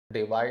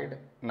Divide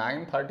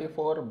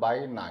 934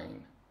 by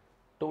 9.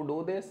 To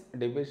do this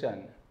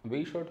division,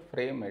 we should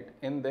frame it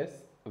in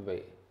this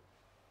way.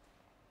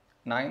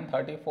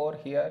 934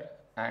 here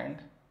and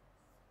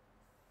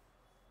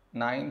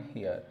 9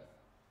 here.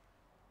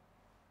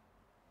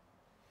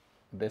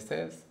 This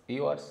is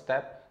your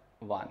step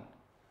 1.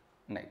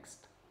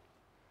 Next,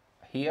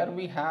 here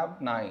we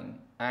have 9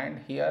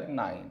 and here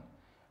 9.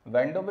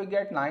 When do we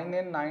get 9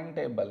 in 9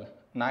 table?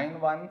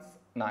 9 ones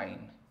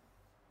 9.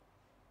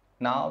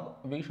 Now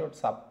we should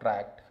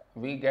subtract.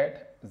 We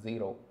get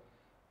 0.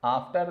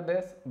 After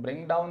this,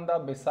 bring down the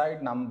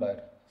beside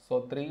number.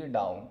 So 3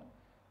 down.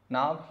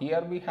 Now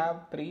here we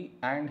have 3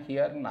 and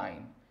here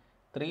 9.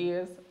 3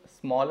 is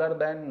smaller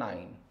than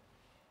 9.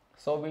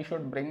 So we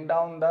should bring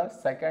down the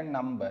second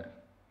number.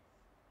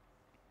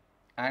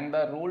 And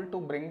the rule to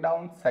bring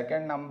down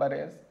second number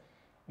is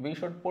we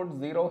should put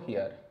 0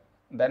 here.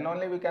 Then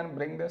only we can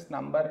bring this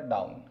number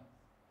down.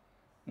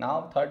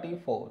 Now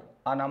 34.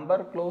 A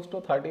number close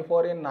to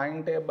 34 in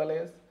 9 table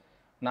is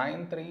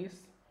 9 3s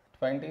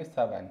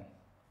 27.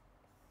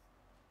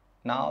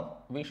 Now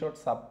we should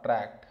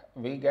subtract.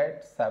 We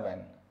get 7.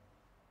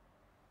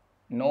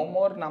 No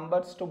more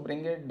numbers to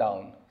bring it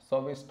down. So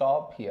we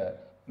stop here.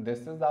 This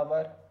is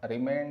our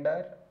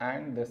remainder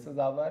and this is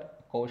our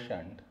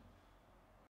quotient.